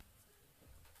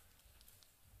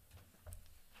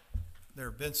there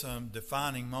have been some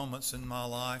defining moments in my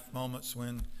life, moments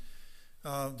when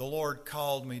the Lord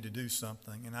called me to do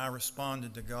something, and I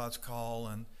responded to God's call.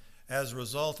 And as a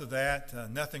result of that,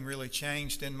 nothing really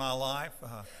changed in my life.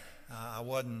 But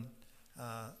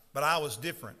I was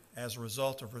different as a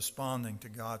result of responding to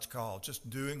God's call. Just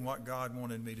doing what God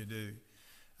wanted me to do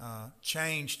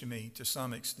changed me to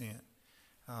some extent.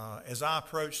 As I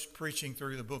approached preaching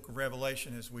through the book of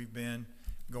Revelation, as we've been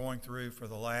going through for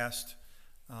the last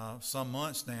some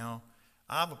months now,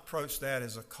 I've approached that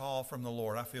as a call from the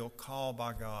Lord. I feel called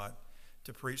by God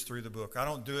to preach through the book. I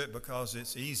don't do it because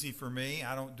it's easy for me.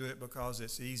 I don't do it because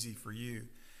it's easy for you.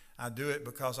 I do it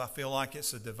because I feel like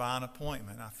it's a divine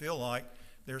appointment. I feel like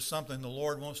there's something the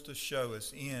Lord wants to show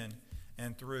us in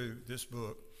and through this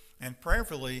book. And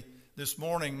prayerfully, this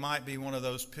morning might be one of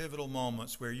those pivotal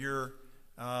moments where your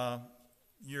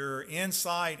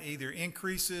insight either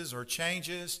increases or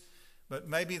changes, but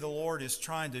maybe the Lord is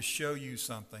trying to show you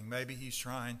something. Maybe He's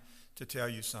trying to tell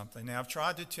you something. Now, I've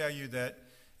tried to tell you that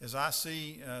as I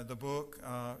see the book,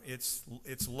 it's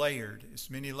layered. It's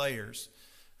many layers.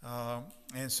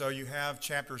 And so you have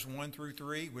chapters 1 through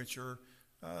 3, which are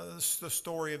the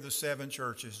story of the 7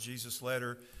 churches, Jesus'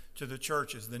 letter to the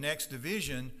churches. The next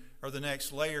division or the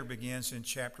next layer begins in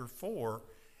chapter 4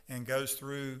 and goes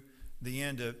through the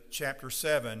end of chapter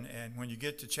 7. And when you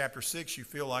get to chapter 6, you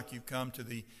feel like you've come to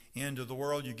the end of the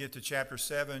world. You get to chapter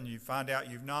 7, you find out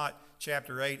you've not.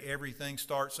 Chapter 8, everything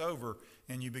starts over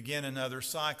and you begin another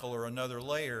cycle or another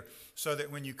layer, so that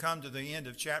when you come to the end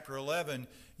of chapter 11,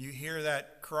 you hear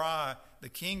that cry, the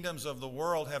kingdoms of the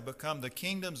world have become the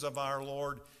kingdoms of our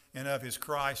Lord and of His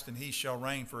Christ, and He shall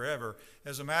reign forever.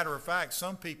 As a matter of fact,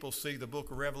 some people see the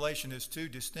book of Revelation as 2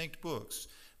 distinct books.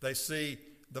 They see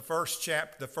the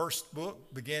first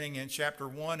book beginning in chapter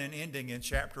 1 and ending in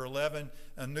chapter 11,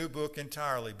 a new book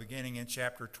entirely beginning in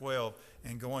chapter 12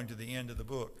 and going to the end of the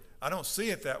book. I don't see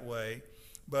it that way,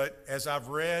 but as I've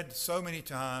read so many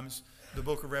times the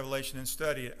book of Revelation and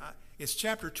studied it, it's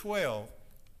chapter 12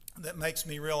 that makes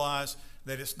me realize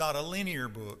that it's not a linear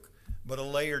book, but a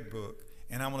layered book.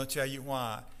 And I'm going to tell you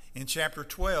why. In chapter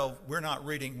 12, we're not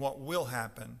reading what will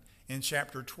happen. In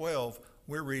chapter 12,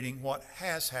 we're reading what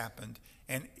has happened.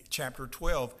 And chapter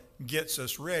 12 gets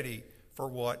us ready for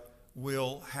what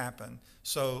will happen.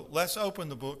 So let's open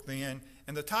the book then.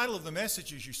 And the title of the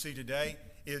message, as you see today,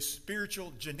 is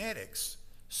Spiritual Genetics.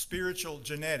 Spiritual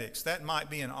Genetics. That might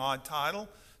be an odd title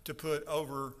to put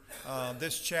over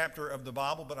this chapter of the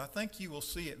Bible, but I think you will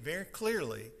see it very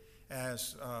clearly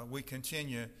as we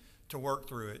continue to work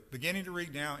through it. Beginning to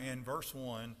read now in verse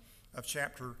 1 of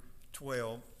chapter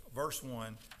 12, verse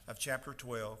 1 of chapter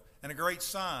 12. And a great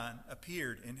sign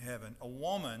appeared in heaven, a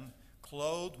woman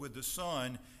clothed with the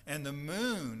sun and the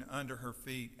moon under her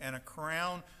feet, and a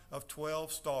crown of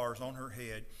 12 stars on her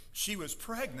head. She was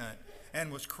pregnant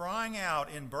and was crying out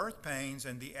in birth pains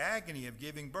and the agony of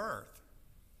giving birth.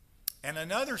 And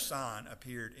another sign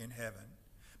appeared in heaven.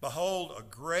 Behold, a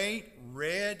great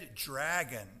red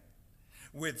dragon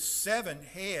with 7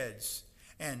 heads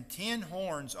and 10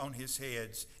 horns on his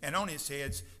heads, and on his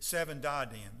heads 7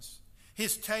 diadems.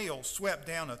 His tail swept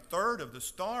down a third of the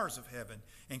stars of heaven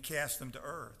and cast them to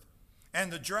earth.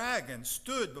 And the dragon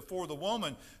stood before the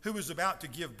woman who was about to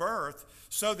give birth,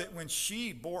 so that when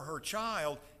she bore her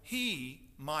child, he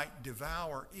might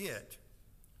devour it.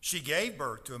 She gave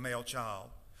birth to a male child,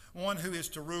 one who is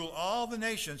to rule all the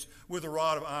nations with a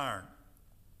rod of iron.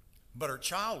 But her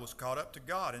child was caught up to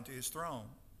God and to His throne.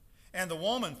 And the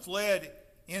woman fled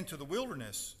into the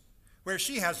wilderness, where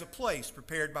she has a place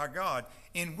prepared by God,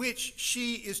 in which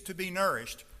she is to be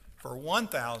nourished for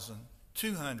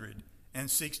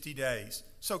 1,260 days.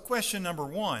 So question number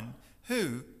 1,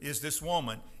 who is this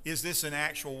woman? Is this an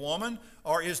actual woman,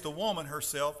 or is the woman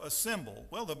herself a symbol?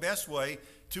 Well, the best way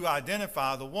to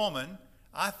identify the woman,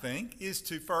 I think, is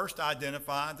to first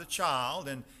identify the child.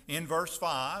 And in verse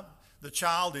 5, the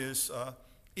child is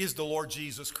the Lord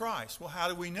Jesus Christ. Well, how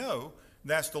do we know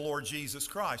that's the Lord Jesus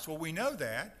Christ? Well, we know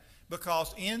that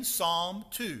because in Psalm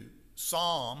 2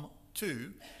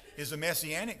 is a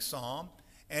messianic psalm,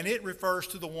 and it refers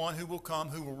to the one who will come,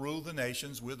 who will rule the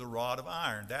nations with a rod of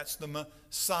iron. That's the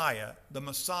Messiah. The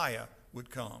Messiah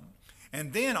would come.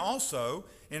 And then also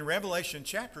in Revelation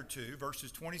chapter 2,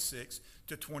 verses 26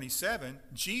 to 27,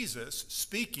 Jesus,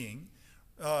 speaking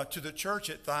to the church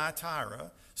at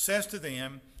Thyatira, says to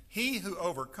them, "He who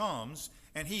overcomes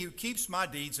and he who keeps my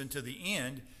deeds unto the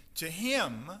end, to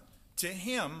him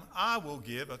I will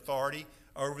give authority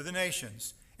over the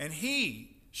nations, and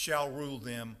he shall rule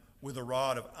them with a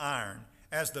rod of iron,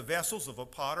 as the vessels of a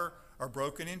potter are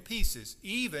broken in pieces,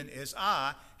 even as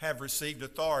I have received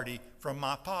authority from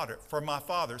my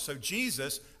Father. So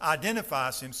Jesus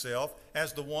identifies himself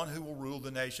as the one who will rule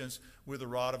the nations with a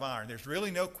rod of iron. There's really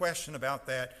no question about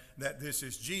that this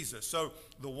is Jesus. So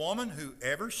the woman,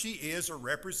 whoever she is or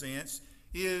represents,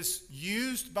 is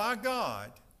used by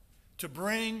God to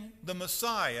bring the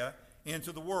Messiah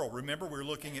into the world. Remember, we're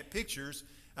looking at pictures.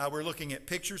 We're looking at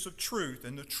pictures of truth,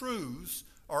 and the truths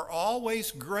are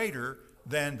always greater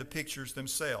than the pictures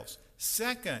themselves.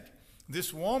 Second,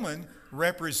 this woman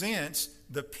represents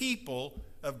the people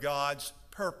of God's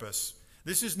purpose.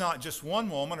 This is not just one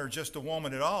woman or just a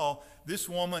woman at all. This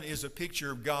woman is a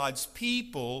picture of God's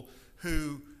people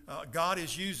who God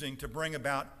is using to bring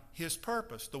about his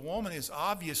purpose. The woman is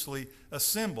obviously a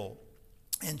symbol.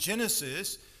 In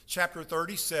Genesis chapter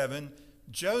 37,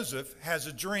 Joseph has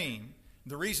a dream.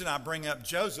 The reason I bring up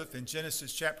Joseph in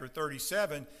Genesis chapter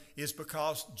 37 is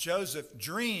because Joseph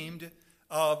dreamed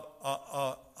of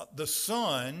the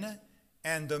sun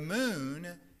and the moon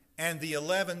and the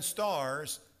 11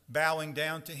 stars bowing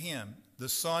down to him. The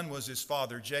sun was his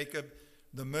father Jacob.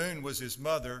 The moon was his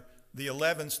mother. The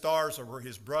 11 stars were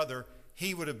his brother.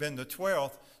 He would have been the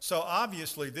 12th. So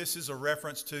obviously this is a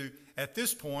reference to, at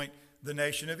this point, the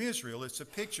nation of Israel. It's a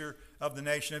picture of the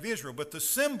nation of Israel. But the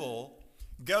symbol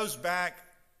goes back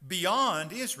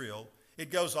beyond Israel. It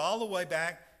goes all the way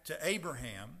back to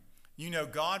Abraham. You know,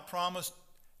 God promised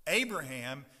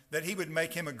Abraham that he would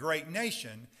make him a great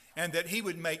nation and that he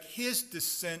would make his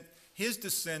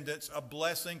descendants a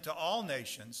blessing to all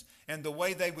nations. And the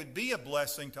way they would be a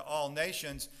blessing to all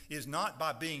nations is not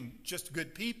by being just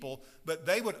good people, but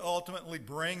they would ultimately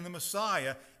bring the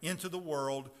Messiah into the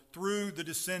world through the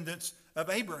descendants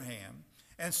of Abraham.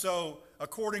 And so,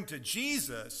 according to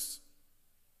Jesus,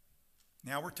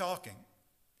 now we're talking.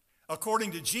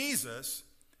 According to Jesus,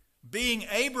 being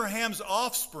Abraham's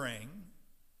offspring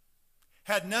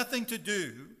had nothing to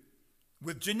do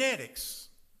with genetics,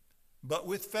 but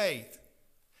with faith.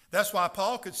 That's why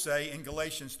Paul could say in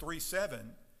Galatians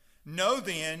 3:7, know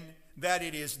then that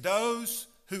it is those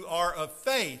who are of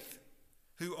faith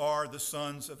who are the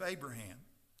sons of Abraham.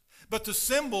 But the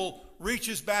symbol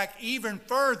reaches back even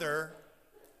further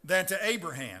than to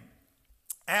Abraham.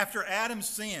 After Adam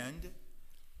sinned,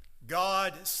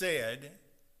 God said,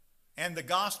 and the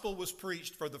gospel was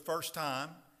preached for the first time.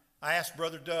 I asked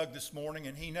Brother Doug this morning,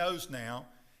 and he knows now,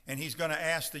 and he's going to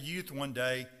ask the youth one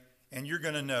day, and you're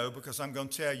going to know because I'm going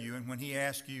to tell you, and when he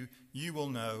asks you, you will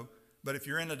know. But if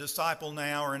you're in a disciple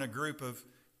now or in a group of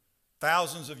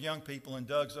thousands of young people, and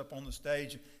Doug's up on the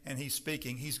stage and he's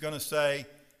speaking, he's going to say,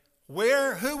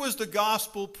 who was the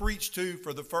gospel preached to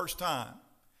for the first time?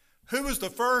 Who was the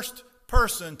first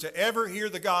person to ever hear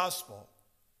the gospel?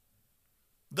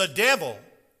 The devil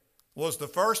was the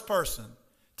first person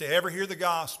to ever hear the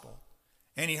gospel.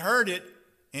 And he heard it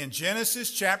in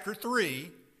Genesis chapter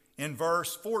 3 in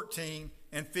verse 14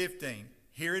 and 15.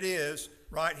 Here it is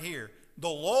right here. The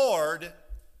Lord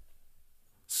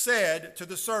said to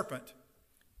the serpent,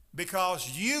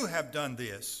 because you have done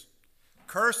this,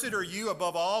 cursed are you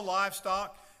above all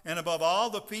livestock and above all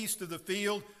the beasts of the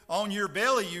field. On your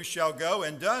belly you shall go,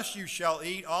 and dust you shall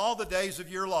eat all the days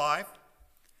of your life.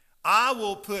 I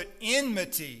will put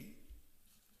enmity.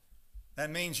 That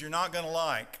means you're not going to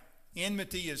like.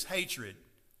 Enmity is hatred,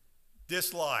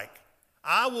 dislike.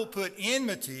 I will put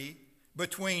enmity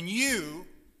between you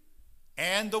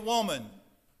and the woman,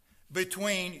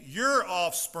 between your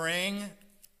offspring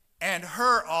and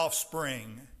her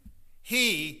offspring.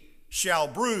 He shall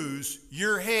bruise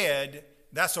your head.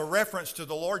 That's a reference to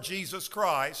the Lord Jesus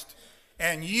Christ.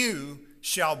 And you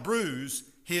shall bruise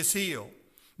his heel.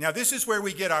 Now, this is where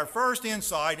we get our first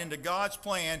insight into God's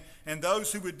plan and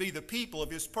those who would be the people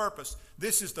of his purpose.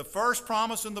 This is the first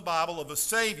promise in the Bible of a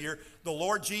Savior, the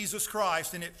Lord Jesus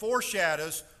Christ, and it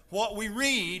foreshadows what we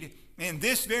read in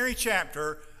this very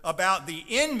chapter about the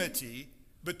enmity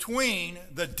between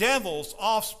the devil's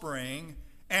offspring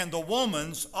and the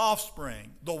woman's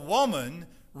offspring. The woman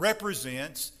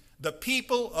represents the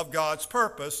people of God's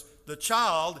purpose. The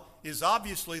child is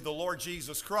obviously the Lord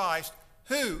Jesus Christ.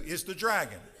 Who is the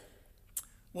dragon?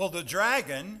 Well, the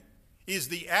dragon is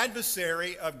the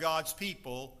adversary of God's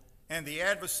people and the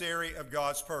adversary of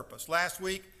God's purpose. Last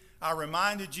week, I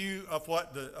reminded you of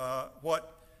what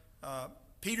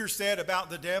Peter said about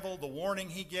the devil, the warning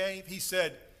he gave. He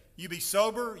said, you be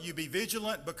sober, you be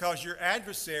vigilant, because your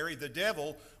adversary, the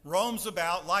devil, roams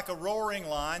about like a roaring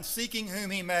lion, seeking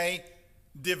whom he may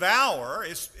devour.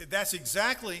 That's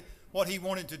exactly what he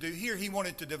wanted to do here. He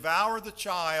wanted to devour the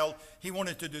child. He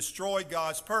wanted to destroy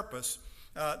God's purpose.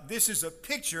 This is a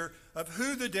picture of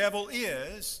who the devil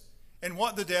is and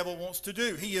what the devil wants to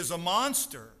do. He is a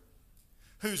monster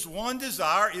whose one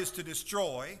desire is to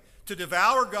destroy, to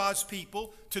devour God's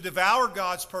people, to devour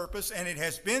God's purpose, and it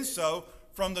has been so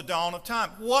from the dawn of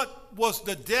time. What was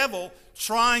the devil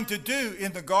trying to do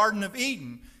in the Garden of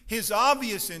Eden? His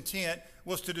obvious intent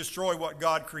was to destroy what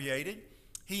God created.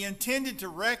 He intended to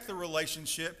wreck the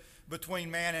relationship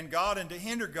between man and God and to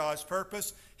hinder God's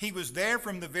purpose. He was there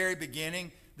from the very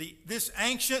beginning. This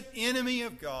ancient enemy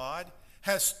of God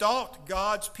has stalked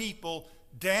God's people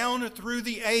down through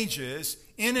the ages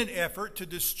in an effort to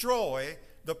destroy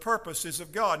the purposes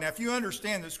of God. Now, if you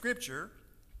understand the Scripture,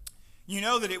 you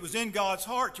know that it was in God's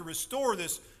heart to restore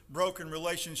this broken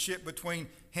relationship between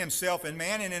himself and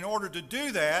man. And in order to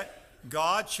do that,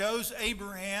 God chose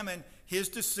Abraham and his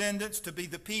descendants to be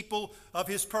the people of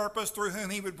his purpose through whom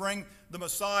he would bring the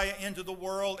Messiah into the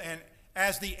world. And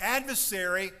as the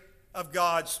adversary of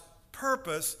God's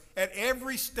purpose, at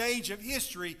every stage of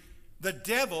history, the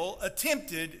devil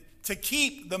attempted to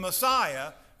keep the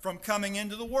Messiah from coming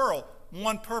into the world.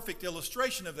 One perfect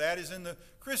illustration of that is in the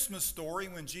Christmas story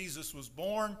when Jesus was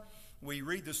born. We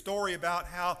read the story about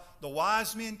how the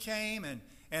wise men came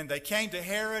and they came to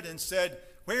Herod and said,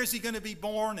 "Where is he going to be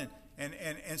born?"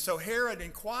 And so Herod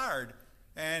inquired,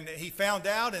 and he found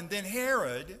out, and then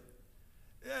Herod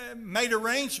made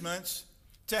arrangements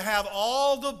to have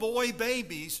all the boy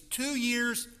babies 2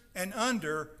 years and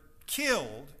under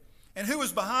killed. And who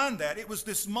was behind that? It was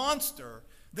this monster,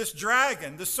 this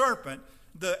dragon, the serpent,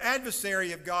 the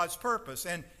adversary of God's purpose.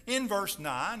 And in verse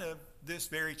 9 of this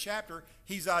very chapter,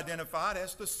 he's identified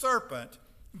as the serpent,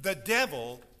 the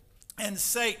devil, and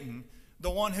Satan, the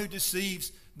one who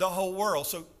deceives the whole world.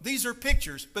 So these are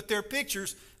pictures, but they're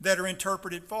pictures that are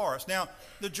interpreted for us. Now,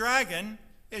 the dragon,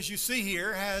 as you see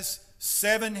here, has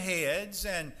 7 heads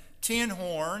and 10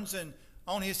 horns, and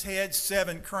on his head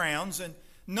 7 crowns. And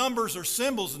numbers are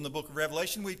symbols in the book of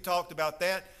Revelation. We've talked about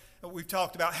that. We've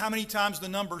talked about how many times the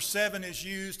number 7 is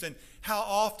used and how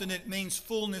often it means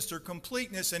fullness or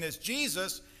completeness. And as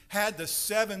Jesus had the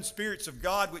 7 spirits of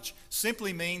God, which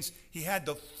simply means he had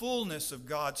the fullness of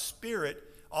God's Spirit,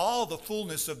 all the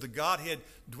fullness of the Godhead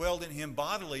dwelled in him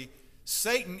bodily,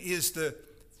 Satan is the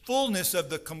fullness of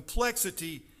the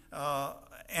complexity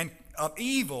and of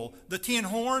evil. The 10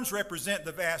 horns represent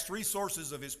the vast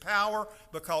resources of his power,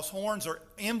 because horns are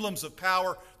emblems of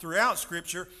power throughout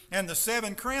Scripture. And the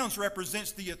 7 crowns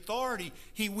represents the authority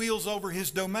he wields over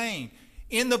his domain.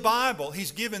 In the Bible,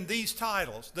 he's given these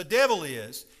titles. The devil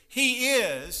he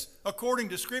is, according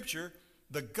to Scripture,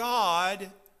 the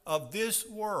God of this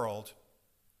world.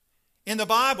 In the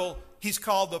Bible, he's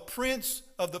called the prince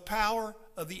of the power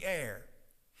of the air.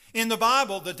 In the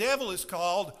Bible, the devil is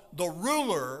called the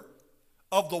ruler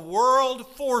of the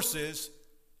world forces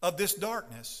of this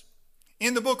darkness.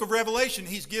 In the book of Revelation,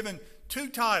 he's given 2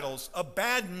 titles,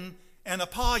 Abaddon and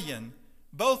Apollyon.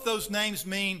 Both those names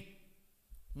mean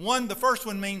the first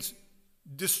one means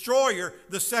destroyer,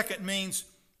 the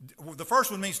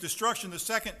first one means destruction, the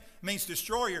second means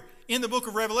destroyer. In the book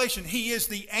of Revelation, he is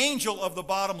the angel of the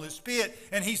bottomless pit,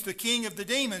 and he's the king of the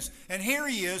demons. And here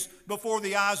he is before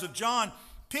the eyes of John,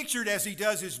 pictured as he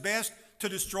does his best to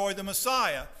destroy the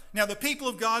Messiah. Now, the people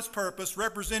of God's purpose,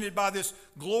 represented by this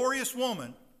glorious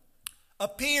woman,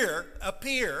 appear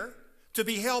to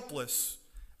be helpless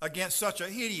against such a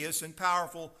hideous and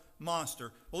powerful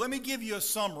monster. Well, let me give you a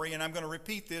summary, and I'm going to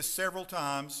repeat this several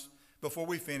times before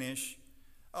we finish,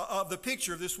 of the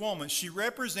picture of this woman. She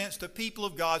represents the people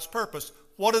of God's purpose.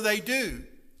 What do?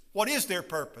 What is their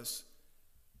purpose?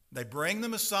 They bring the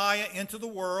Messiah into the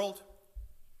world.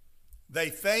 They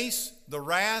face the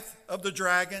wrath of the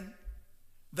dragon.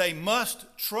 They must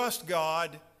trust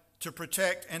God to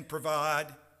protect and provide.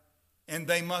 And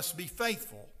they must be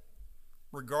faithful,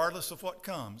 regardless of what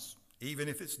comes, even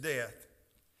if it's death.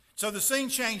 So the scene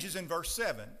changes in verse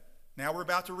 7. Now we're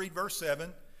about to read verse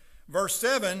 7.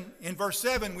 In verse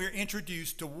 7, we're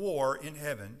introduced to war in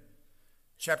heaven.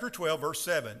 Chapter 12, verse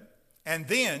 7. And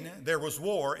then there was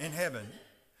war in heaven.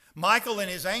 Michael and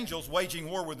his angels waging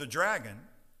war with the dragon.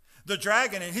 The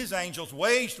dragon and his angels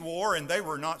waged war, and they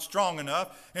were not strong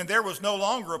enough, and there was no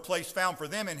longer a place found for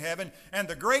them in heaven. And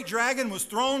the great dragon was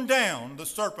thrown down, the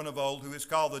serpent of old, who is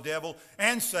called the devil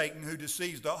and Satan, who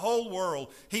deceives the whole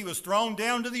world. He was thrown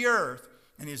down to the earth,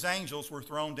 and his angels were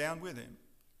thrown down with him.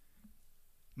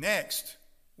 Next,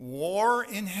 war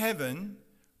in heaven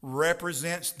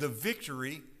represents the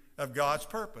victory of God's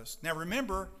purpose. Now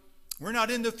remember, we're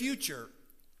not in the future.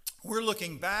 We're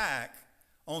looking back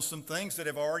on some things that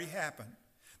have already happened.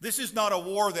 This is not a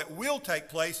war that will take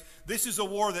place. This is a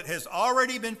war that has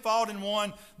already been fought and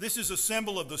won. This is a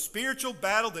symbol of the spiritual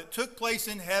battle that took place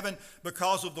in heaven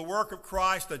because of the work of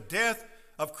Christ. The death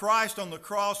of Christ on the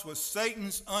cross was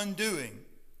Satan's undoing.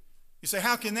 You say,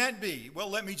 how can that be? Well,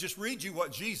 let me just read you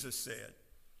what Jesus said.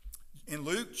 In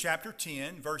Luke chapter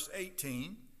 10, verse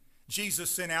 18, Jesus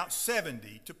sent out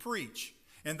 70 to preach.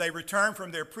 And they returned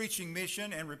from their preaching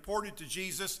mission and reported to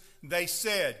Jesus. They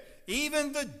said,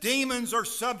 even the demons are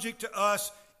subject to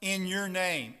us in your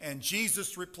name. And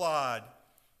Jesus replied,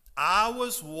 I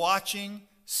was watching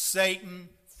Satan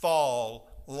fall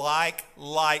like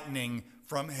lightning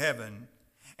from heaven.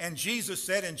 And Jesus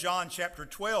said in John chapter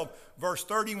 12, verse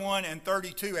 31 and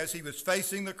 32, as he was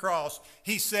facing the cross,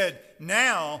 he said,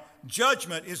 now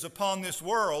judgment is upon this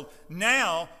world.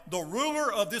 Now the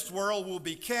ruler of this world will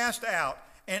be cast out.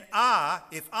 And I,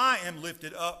 if I am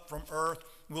lifted up from earth,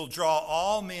 will draw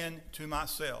all men to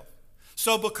myself.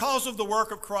 So because of the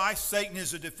work of Christ, Satan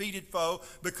is a defeated foe.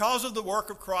 Because of the work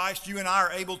of Christ, you and I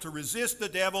are able to resist the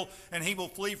devil and he will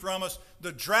flee from us.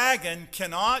 The dragon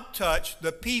cannot touch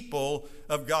the people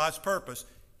of God's purpose.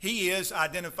 He is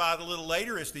identified a little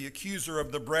later as the accuser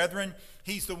of the brethren.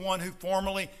 He's the one who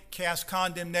formerly cast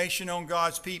condemnation on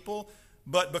God's people.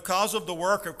 But because of the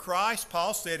work of Christ,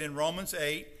 Paul said in Romans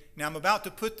 8, now I'm about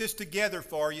to put this together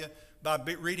for you by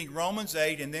reading Romans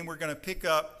 8, and then we're going to pick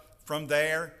up from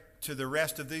there to the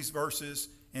rest of these verses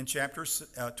in chapter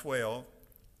 12.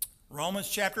 Romans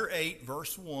chapter 8,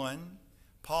 verse 1,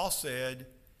 Paul said,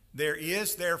 there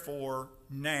is therefore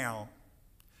now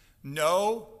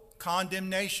no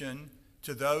condemnation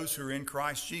to those who are in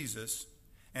Christ Jesus.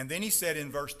 And then he said in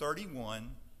verse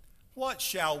 31, what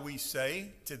shall we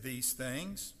say to these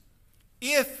things?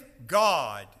 If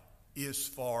God is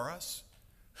for us,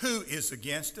 who is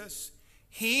against us?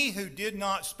 He who did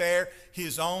not spare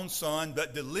his own son,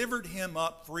 but delivered him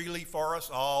up freely for us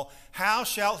all, how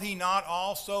shall he not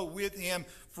also with him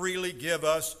freely give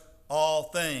us all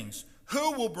things?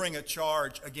 Who will bring a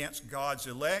charge against God's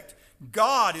elect?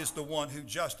 God is the one who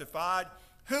justified.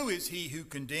 Who is he who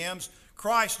condemns?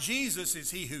 Christ Jesus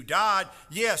is he who died,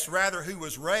 yes, rather who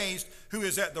was raised, who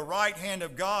is at the right hand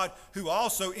of God, who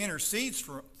also intercedes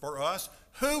for us.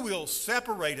 Who will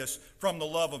separate us from the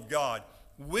love of God?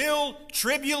 Will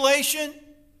tribulation,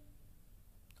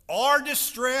 or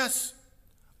distress,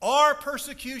 or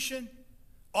persecution,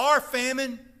 or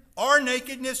famine, or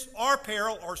nakedness, or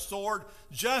peril, or sword,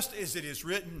 just as it is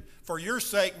written, for your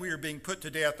sake we are being put to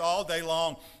death all day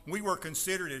long. We were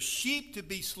considered as sheep to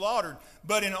be slaughtered.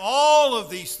 But in all of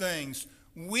these things,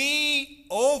 we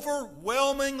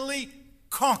overwhelmingly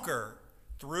conquer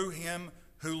through him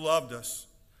who loved us.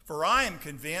 For I am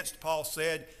convinced, Paul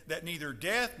said, that neither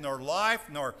death, nor life,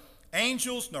 nor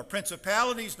angels, nor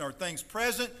principalities, nor things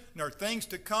present, nor things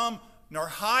to come, nor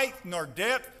height, nor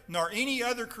depth, nor any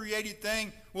other created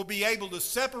thing will be able to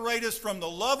separate us from the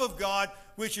love of God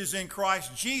which is in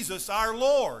Christ Jesus our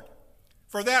Lord.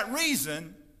 For that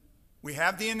reason, we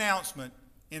have the announcement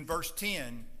in verse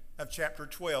 10 of chapter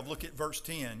 12. Look at verse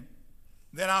 10.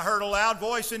 Then I heard a loud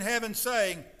voice in heaven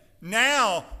saying,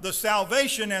 now the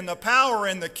salvation and the power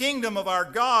and the kingdom of our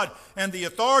God and the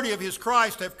authority of his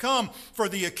Christ have come, for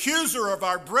the accuser of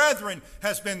our brethren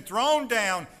has been thrown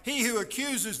down, he who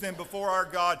accuses them before our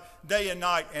God day and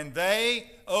night. And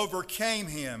they overcame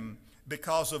him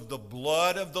because of the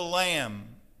blood of the Lamb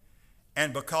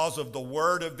and because of the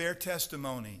word of their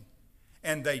testimony.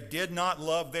 And they did not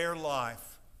love their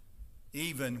life,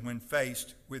 even when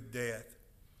faced with death.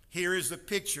 Here is the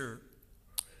picture.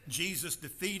 Jesus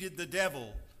defeated the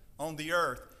devil on the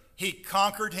earth. He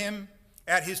conquered him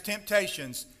at his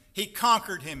temptations. He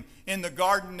conquered him in the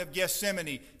Garden of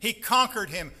Gethsemane. He conquered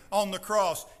him on the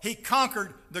cross. He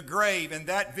conquered the grave, and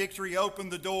that victory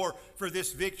opened the door for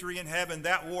this victory in heaven.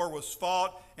 That war was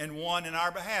fought and won in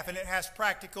our behalf, and it has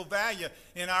practical value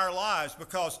in our lives,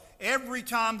 because every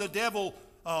time the devil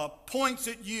points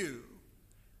at you,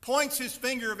 points his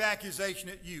finger of accusation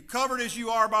at you, covered as you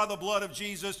are by the blood of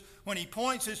Jesus, when he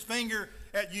points his finger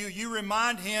at you, you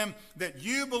remind him that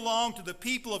you belong to the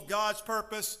people of God's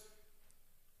purpose.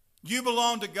 You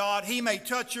belong to God. He may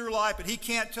touch your life, but he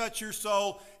can't touch your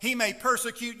soul. He may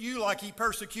persecute you like he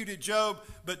persecuted Job,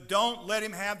 but don't let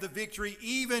him have the victory,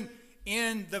 even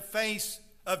in the face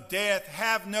of death.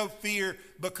 Have no fear,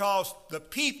 because the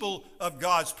people of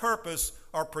God's purpose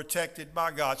are protected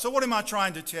by God. So what am I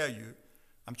trying to tell you?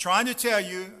 I'm trying to tell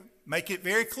you, make it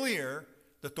very clear,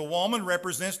 that the woman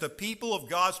represents the people of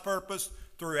God's purpose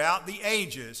throughout the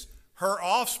ages. Her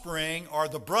offspring are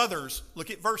the brothers. Look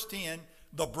at verse 10.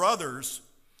 The brothers,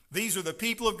 these are the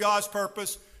people of God's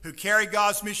purpose who carry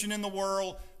God's mission in the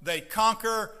world. they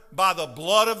conquer by the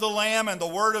blood of the Lamb and the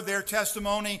word of their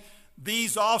testimony.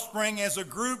 These offspring as a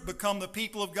group become the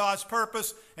people of God's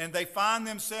purpose, and they find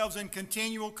themselves in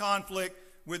continual conflict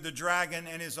with the dragon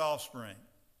and his offspring.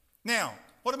 Now,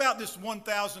 what about this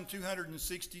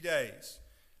 1,260 days?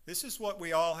 This is what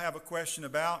we all have a question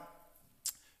about,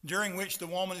 during which the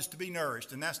woman is to be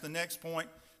nourished. And that's the next point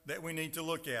that we need to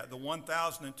look at. The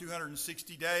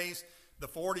 1,260 days, the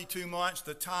 42 months,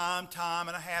 the time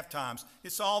and a half times.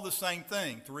 It's all the same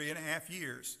thing, 3.5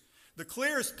 years. The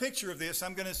clearest picture of this,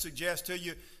 I'm going to suggest to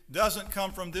you, doesn't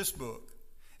come from this book.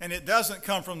 And it doesn't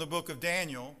come from the book of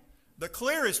Daniel. The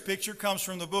clearest picture comes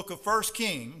from the book of 1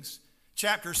 Kings,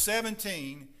 chapter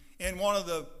 17, in one of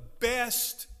the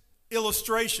best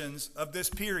illustrations of this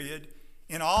period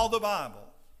in all the Bible,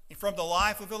 from the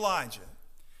life of Elijah.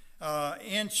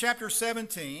 In chapter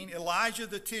 17, Elijah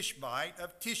the Tishbite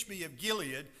of Tishbe of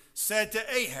Gilead said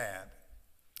to Ahab,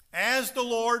 "As the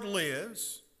Lord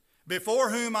lives,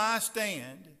 before whom I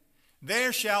stand,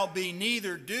 there shall be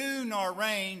neither dew nor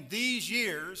rain these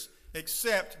years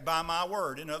except by my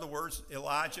word." In other words,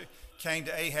 Elijah came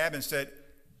to Ahab and said,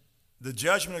 the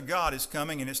judgment of God is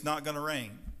coming and it's not going to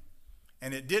rain.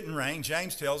 And it didn't rain.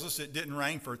 James tells us it didn't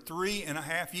rain for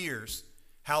 3.5 years.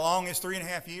 How long is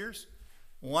 3.5 years?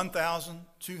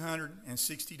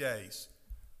 1,260 days.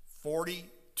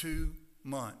 42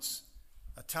 months.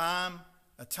 A time,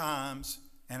 a times,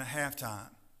 and a half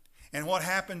time. And what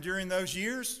happened during those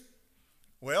years?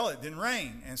 Well, it didn't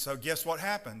rain. And so guess what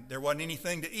happened? There wasn't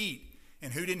anything to eat.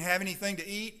 And who didn't have anything to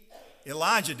eat?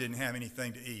 Elijah didn't have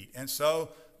anything to eat. And so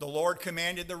the Lord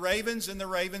commanded the ravens, and the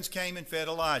ravens came and fed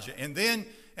Elijah.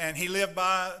 And he lived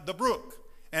by the brook.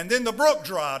 And then the brook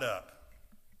dried up.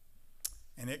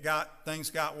 And things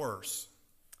got worse.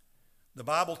 The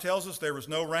Bible tells us there was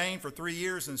no rain for 3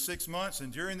 years and 6 months.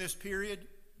 And during this period,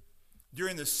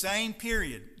 during the same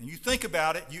period, and you think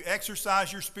about it, you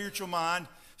exercise your spiritual mind,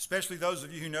 especially those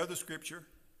of you who know the Scripture.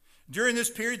 During this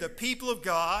period, the people of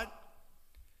God,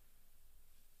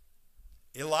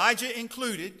 Elijah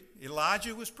included,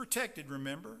 Elijah was protected,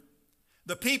 remember?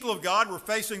 The people of God were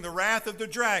facing the wrath of the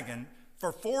dragon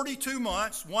for 42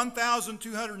 months,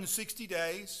 1,260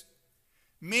 days.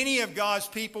 Many of God's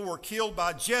people were killed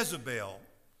by Jezebel.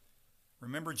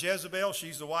 Remember Jezebel?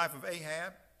 She's the wife of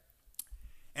Ahab.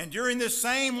 And during this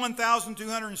same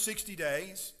 1,260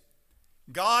 days,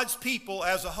 God's people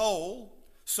as a whole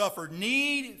suffered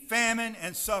need, famine,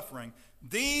 and suffering.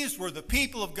 These were the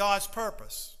people of God's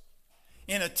purpose.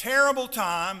 In a terrible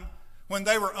time when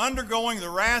they were undergoing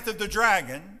the wrath of the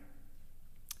dragon,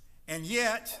 and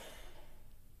yet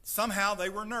somehow they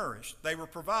were nourished. They were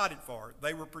provided for.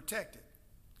 They were protected.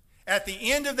 At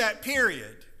the end of that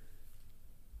period,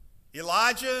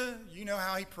 Elijah, you know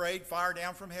how he prayed fire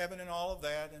down from heaven and all of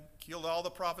that, and killed all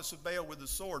the prophets of Baal with the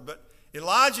sword. But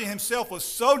Elijah himself was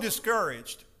so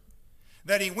discouraged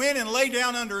that he went and lay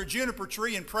down under a juniper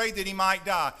tree and prayed that he might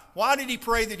die. Why did he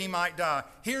pray that he might die?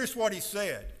 Here's what he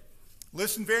said.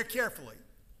 Listen very carefully.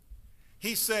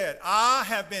 He said, "I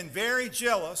have been very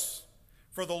jealous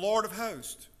for the Lord of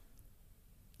hosts."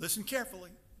 Listen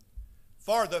carefully.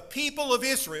 "For the people of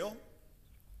Israel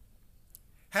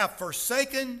have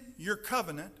forsaken your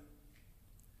covenant,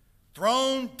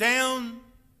 thrown down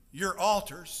your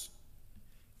altars,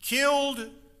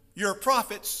 killed your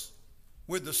prophets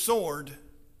with the sword,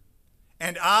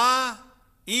 and I,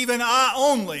 even I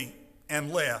only,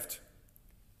 am left,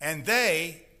 and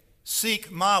they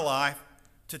seek my life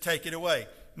to take it away."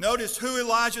 Notice who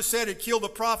Elijah said had killed the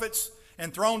prophets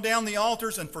and thrown down the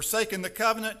altars and forsaken the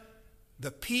covenant.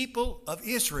 The people of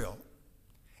Israel.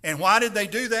 And why did they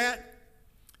do that?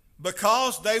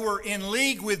 Because they were in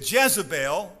league with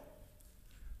Jezebel,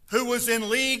 who was in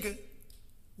league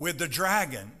with the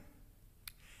dragon.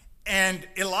 And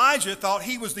Elijah thought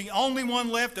he was the only one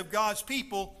left of God's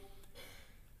people,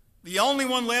 the only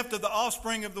one left of the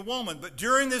offspring of the woman. But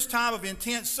during this time of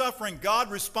intense suffering, God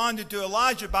responded to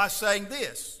Elijah by saying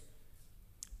this,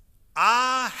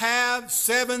 "I have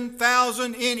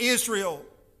 7,000 in Israel,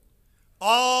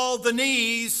 all the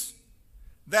knees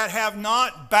that have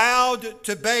not bowed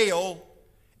to Baal,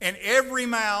 and every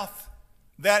mouth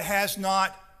that has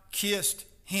not kissed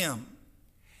him."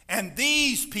 And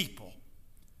these people,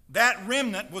 that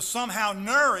remnant, was somehow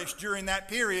nourished during that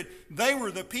period. They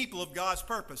were the people of God's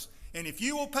purpose. And if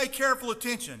you will pay careful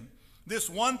attention, this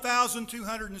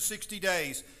 1,260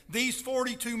 days, these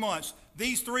 42 months,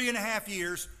 these 3.5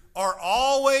 years are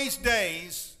always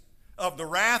days of the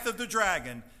wrath of the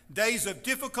dragon, days of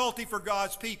difficulty for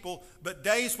God's people, but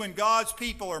days when God's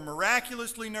people are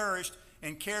miraculously nourished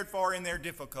and cared for in their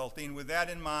difficulty. And with that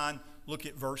in mind, look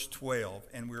at verse 12,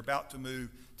 and we're about to move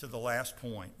to the last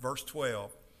point. Verse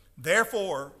 12.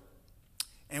 Therefore,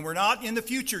 and we're not in the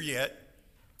future yet.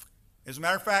 As a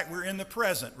matter of fact, we're in the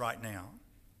present right now.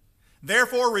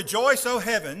 Therefore, rejoice, O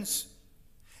heavens,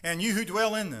 and you who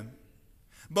dwell in them.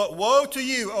 But woe to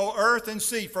you, O earth and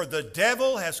sea, for the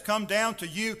devil has come down to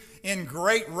you in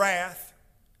great wrath,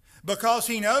 because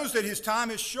he knows that his time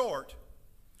is short.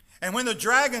 And when the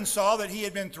dragon saw that he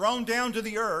had been thrown down to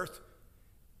the earth,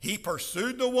 he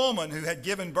pursued the woman who had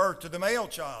given birth to the male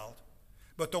child.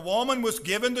 But the woman was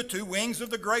given the 2 wings of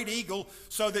the great eagle,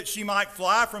 so that she might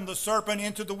fly from the serpent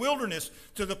into the wilderness,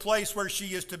 to the place where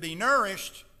she is to be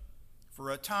nourished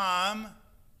for a time,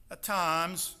 a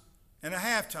times, and a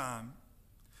half time.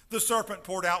 The serpent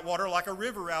poured out water like a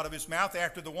river out of his mouth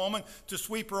after the woman to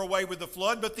sweep her away with the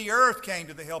flood. But the earth came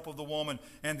to the help of the woman,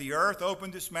 and the earth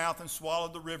opened its mouth and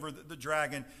swallowed the river that the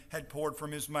dragon had poured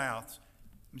from his mouth.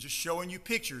 I'm just showing you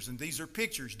pictures, and these are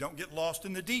pictures. Don't get lost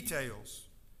in the details.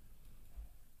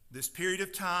 This period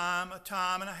of time, a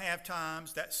time and a half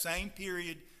times, that same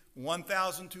period,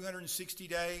 1,260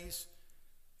 days,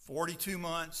 42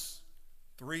 months,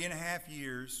 3.5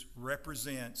 years,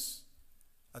 represents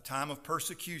a time of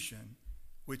persecution,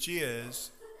 which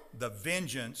is the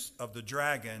vengeance of the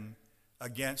dragon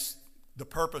against the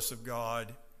purpose of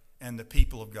God and the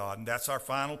people of God. And that's our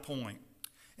final point.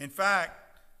 In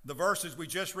fact, the verses we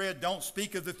just read don't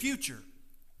speak of the future.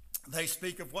 They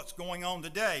speak of what's going on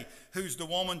today. Who's the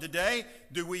woman today?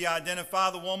 Do we identify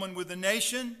the woman with the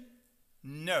nation?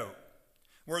 No.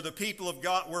 Were the people of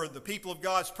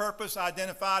God's purpose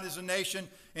identified as a nation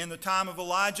in the time of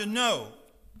Elijah? No.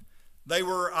 They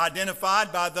were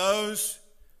identified by those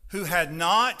who had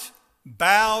not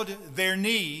bowed their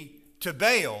knee to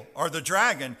Baal or the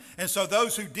dragon. And so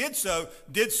those who did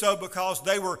so because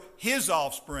they were his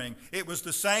offspring. It was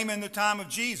the same in the time of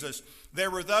Jesus.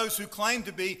 There were those who claimed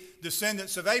to be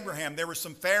descendants of Abraham. There were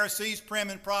some Pharisees,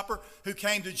 prim and proper, who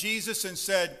came to Jesus and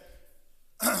said,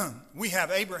 we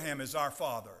have Abraham as our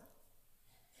father.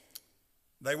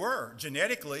 They were.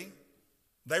 Genetically,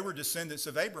 they were descendants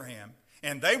of Abraham.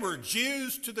 And they were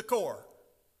Jews to the core.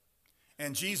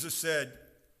 And Jesus said,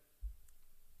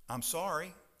 I'm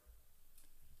sorry,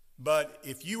 but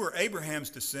if you were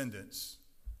Abraham's descendants,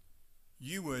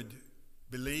 you would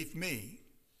believe me.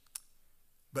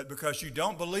 But because you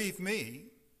don't believe me,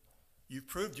 you've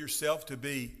proved yourself to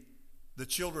be the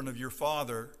children of your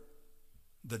father,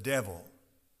 the devil.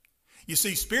 You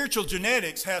see, spiritual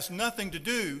genetics has nothing to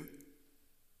do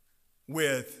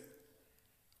with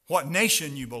what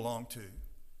nation you belong to.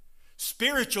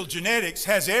 Spiritual genetics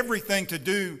has everything to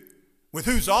do with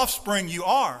whose offspring you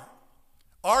are.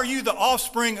 Are you the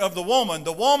offspring of the woman?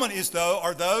 The woman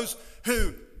are those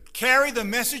who carry the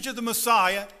message of the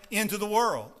Messiah into the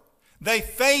world. They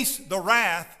face the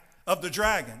wrath of the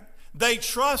dragon. They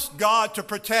trust God to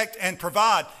protect and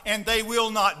provide, and they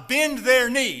will not bend their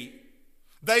knee.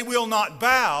 They will not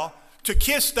bow to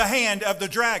kiss the hand of the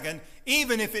dragon,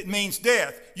 even if it means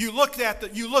death. You look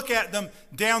at them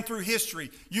down through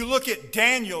history. You look at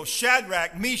Daniel,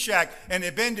 Shadrach, Meshach, and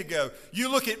Abednego.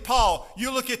 You look at Paul.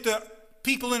 You look at the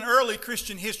people in early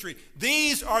Christian history.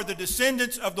 These are the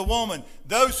descendants of the woman,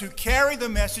 those who carry the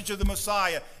message of the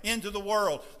Messiah into the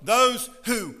world, those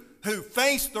who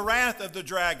face the wrath of the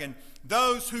dragon,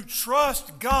 those who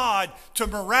trust God to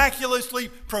miraculously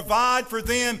provide for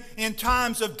them in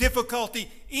times of difficulty,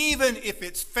 even if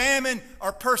it's famine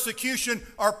or persecution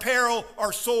or peril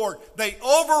or sword. They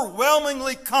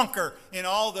overwhelmingly conquer in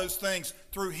all those things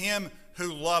through him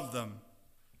who loved them.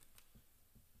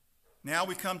 Now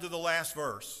we come to the last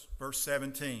verse, verse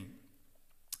 17.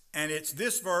 And it's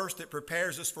this verse that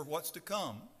prepares us for what's to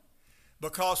come.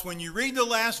 Because when you read the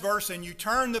last verse and you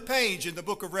turn the page in the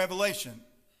book of Revelation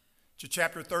to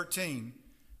chapter 13,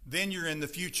 then you're in the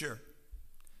future.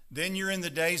 Then you're in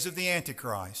the days of the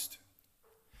Antichrist.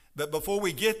 But before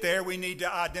we get there, we need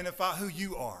to identify who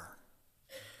you are.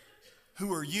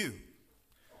 Who are you?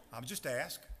 I'll just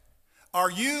ask.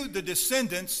 Are you the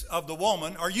descendants of the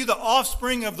woman? Are you the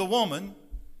offspring of the woman?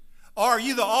 Or are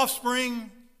you the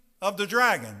offspring of the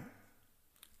dragon?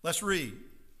 Let's read.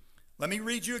 Let me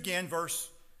read you again verse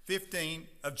 15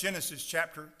 of Genesis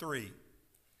chapter 3.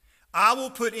 I will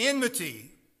put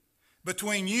enmity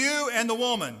between you and the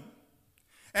woman,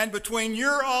 and between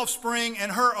your offspring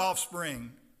and her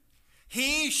offspring.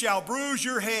 He shall bruise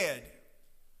your head.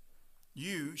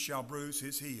 You shall bruise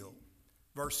his heel.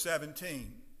 Verse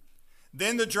 17.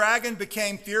 Then the dragon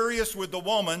became furious with the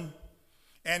woman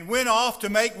and went off to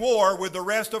make war with the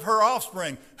rest of her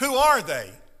offspring. Who are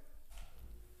they?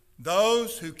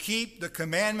 Those who keep the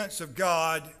commandments of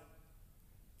God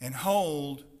and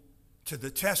hold to the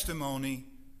testimony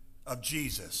of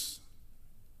Jesus.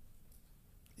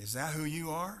 Is that who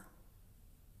you are?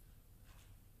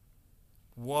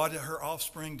 What do her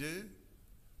offspring do?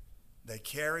 They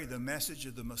carry the message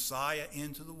of the Messiah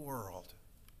into the world.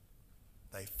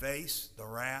 They face the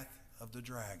wrath of the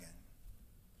dragon.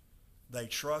 They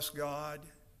trust God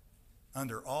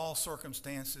under all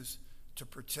circumstances to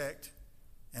protect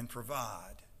and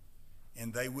provide.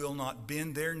 And they will not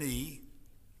bend their knee.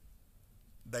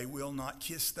 They will not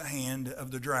kiss the hand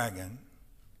of the dragon,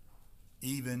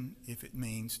 even if it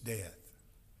means death.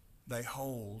 They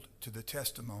hold to the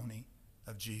testimony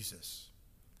of Jesus.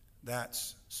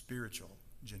 That's spiritual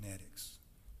genetics.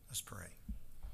 Let's pray.